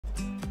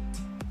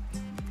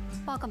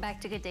Welcome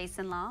back to Good Day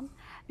Law.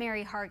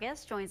 Mary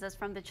Hargis joins us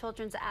from the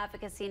Children's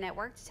Advocacy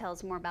Network to tell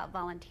us more about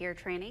volunteer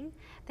training.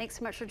 Thanks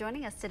so much for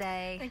joining us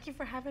today. Thank you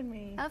for having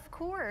me. Of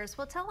course.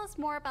 Well, tell us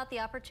more about the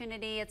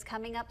opportunity. It's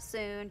coming up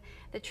soon.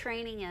 The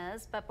training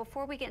is, but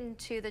before we get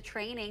into the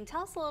training,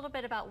 tell us a little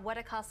bit about what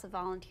a CASA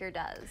volunteer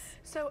does.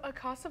 So a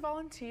CASA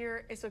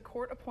volunteer is a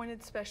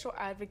court-appointed special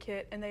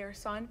advocate, and they are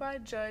assigned by a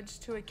judge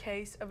to a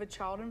case of a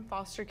child in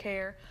foster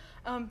care.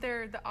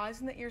 They're the eyes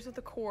and the ears of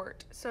the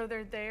court, so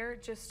they're there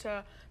just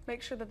to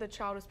make sure that the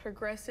child is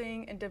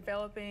progressing and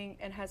developing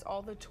and has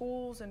all the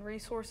tools and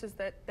resources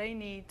that they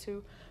need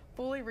to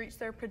fully reach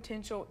their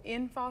potential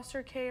in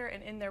foster care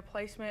and in their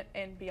placement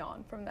and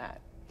beyond from that.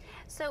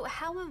 So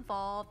how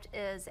involved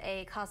is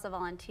a CASA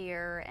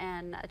volunteer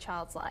in a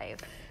child's life?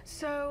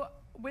 So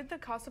with the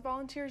CASA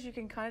volunteers, you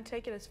can kind of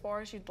take it as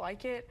far as you'd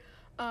like it.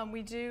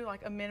 We do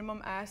like a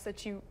minimum ask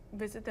that you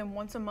visit them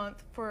once a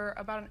month for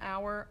about an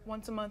hour,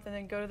 once a month, and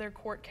then go to their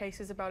court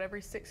cases about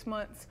every 6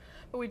 months.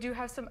 But we do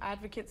have some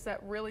advocates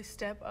that really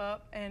step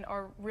up and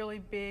are really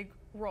big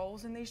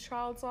roles in these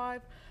child's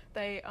life.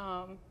 They,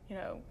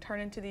 turn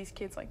into these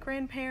kids like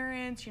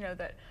grandparents,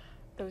 that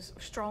those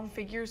strong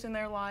figures in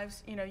their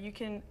lives. You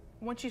can,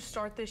 once you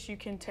start this, you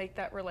can take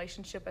that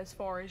relationship as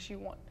far as you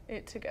want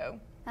it to go.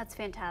 That's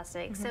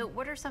fantastic. So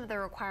what are some of the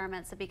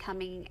requirements of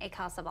becoming a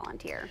CASA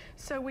volunteer?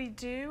 So we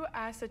do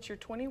ask that you're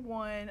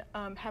 21,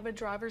 have a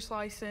driver's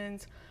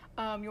license.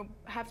 You'll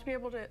have to be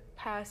able to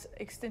pass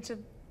extensive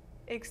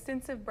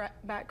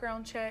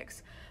background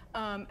checks,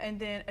 and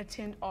then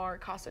attend our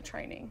CASA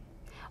training.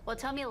 Well,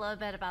 tell me a little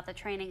bit about the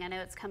training. I know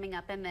it's coming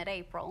up in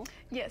mid-April.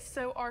 Yes,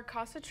 so our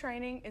CASA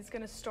training is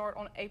going to start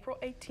on April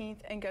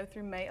 18th and go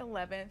through May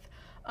 11th.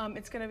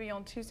 It's going to be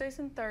on Tuesdays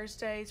and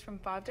Thursdays from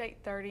 5 to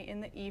 8:30 in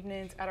the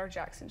evenings at our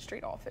Jackson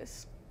Street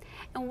office.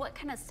 And what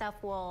kind of stuff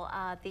will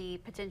the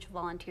potential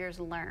volunteers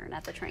learn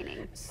at the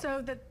training?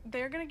 So that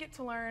they're going to get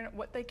to learn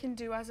what they can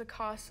do as a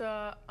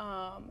CASA,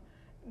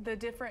 the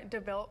different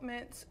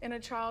developments in a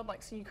child,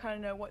 so you kind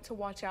of know what to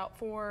watch out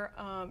for.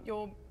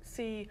 You'll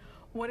see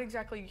what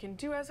exactly you can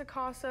do as a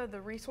CASA,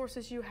 the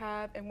resources you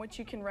have, and what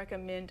you can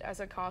recommend as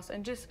a CASA,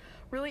 and just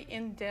really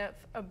in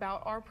depth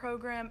about our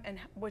program and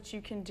what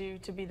you can do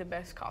to be the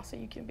best CASA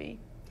you can be.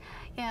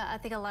 Yeah, I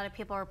think a lot of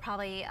people are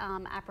probably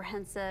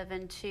apprehensive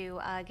into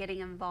getting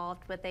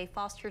involved with a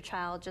foster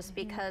child just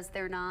because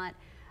they're not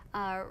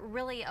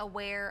really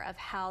aware of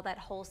how that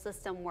whole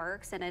system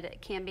works, and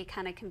it can be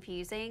kind of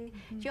confusing.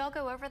 Do y'all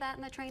go over that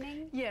in the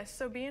training? Yes,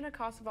 so being a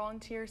CASA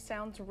volunteer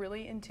sounds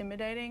really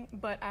intimidating,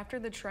 but after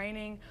the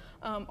training,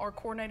 our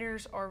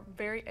coordinators are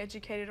very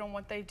educated on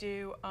what they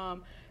do.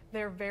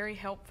 They're very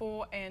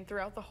helpful, and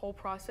throughout the whole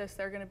process,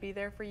 they're going to be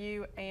there for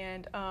you.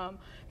 And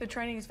the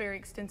training is very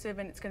extensive,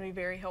 and it's going to be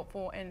very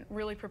helpful and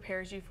really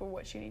prepares you for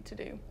what you need to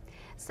do.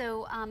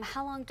 So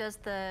how long does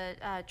the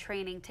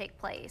training take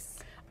place?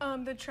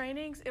 The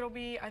trainings, it'll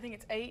be, I think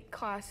it's 8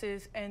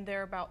 classes, and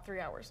they're about 3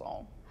 hours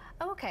long.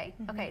 Oh, okay.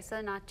 Okay, so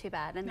not too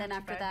bad. And then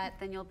after that,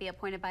 then you'll be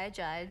appointed by a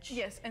judge.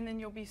 Yes, and then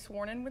you'll be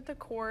sworn in with the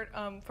court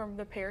from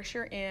the parish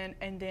you're in,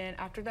 and then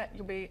after that,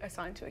 you'll be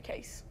assigned to a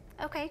case.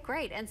 Okay,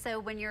 great. And so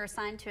when you're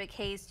assigned to a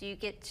case, do you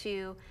get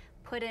to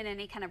put in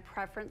any kind of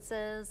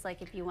preferences,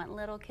 like if you want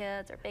little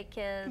kids or big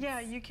kids?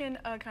 Yeah, you can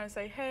kind of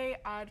say, hey,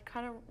 I'd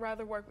kind of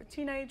rather work with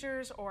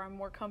teenagers, or I'm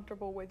more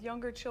comfortable with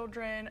younger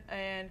children,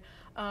 and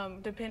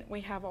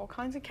we have all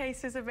kinds of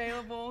cases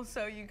available,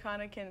 so you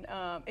kind of can,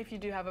 if you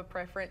do have a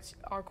preference,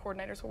 our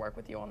coordinators will work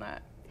with you on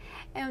that.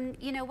 And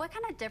what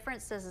kind of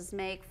difference does this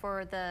make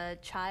for the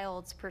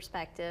child's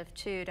perspective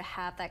to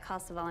have that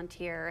CASA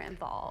volunteer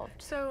involved?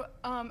 So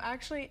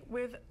actually,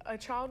 with a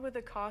child with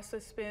a CASA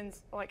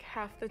spends like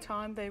half the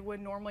time they would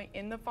normally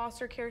in the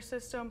foster care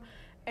system,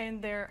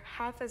 and they're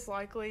half as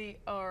likely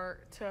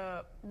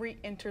to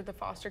re-enter the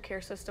foster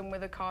care system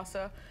with a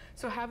CASA.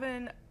 So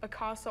having a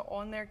CASA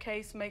on their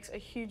case makes a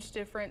huge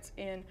difference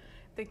in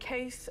the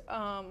case,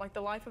 like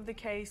the life of the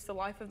case, the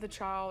life of the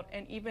child,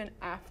 and even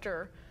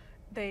after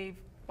they've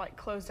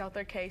closed out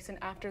their case and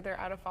after they're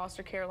out of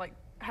foster care,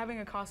 having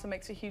a CASA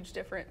makes a huge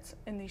difference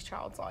in these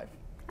child's life.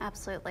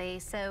 Absolutely.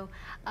 So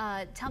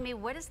tell me,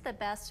 what is the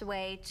best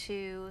way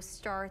to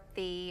start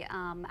the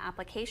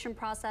application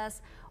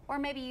process? Or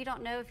maybe you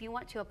don't know if you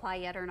want to apply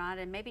yet or not,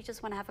 and maybe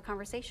just want to have a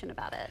conversation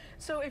about it.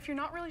 So if you're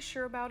not really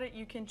sure about it,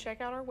 you can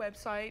check out our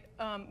website,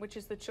 which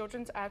is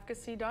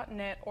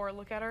thechildren'sadvocacy.net, or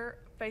look at our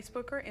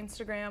Facebook or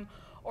Instagram,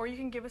 or you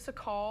can give us a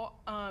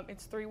call.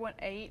 It's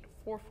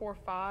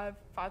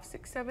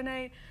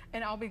 318-445-5678,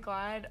 and I'll be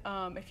glad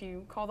if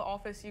you call the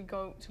office, you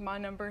go to my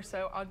number.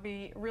 So I'd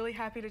be really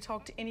happy to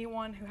talk to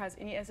anyone who has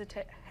any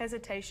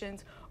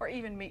hesitations or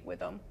even meet with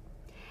them.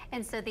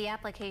 And so the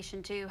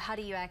application too, how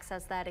do you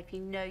access that if you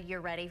know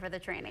you're ready for the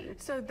training?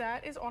 So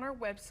that is on our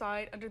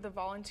website under the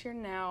Volunteer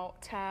Now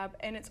tab,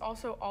 and it's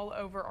also all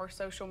over our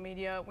social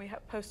media. We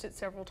have posted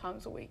several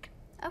times a week.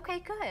 Okay,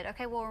 good.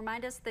 Okay, well,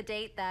 remind us the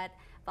date that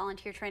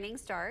volunteer training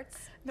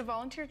starts. The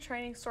volunteer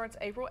training starts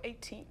April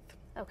 18th.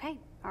 Okay,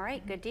 all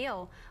right, good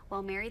deal.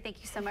 Well, Mary,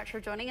 thank you so much for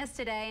joining us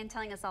today and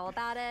telling us all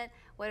about it.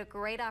 What a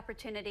great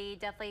opportunity.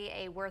 Definitely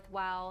a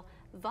worthwhile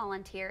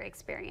volunteer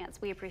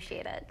experience. We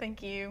appreciate it.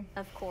 Thank you.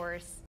 Of course.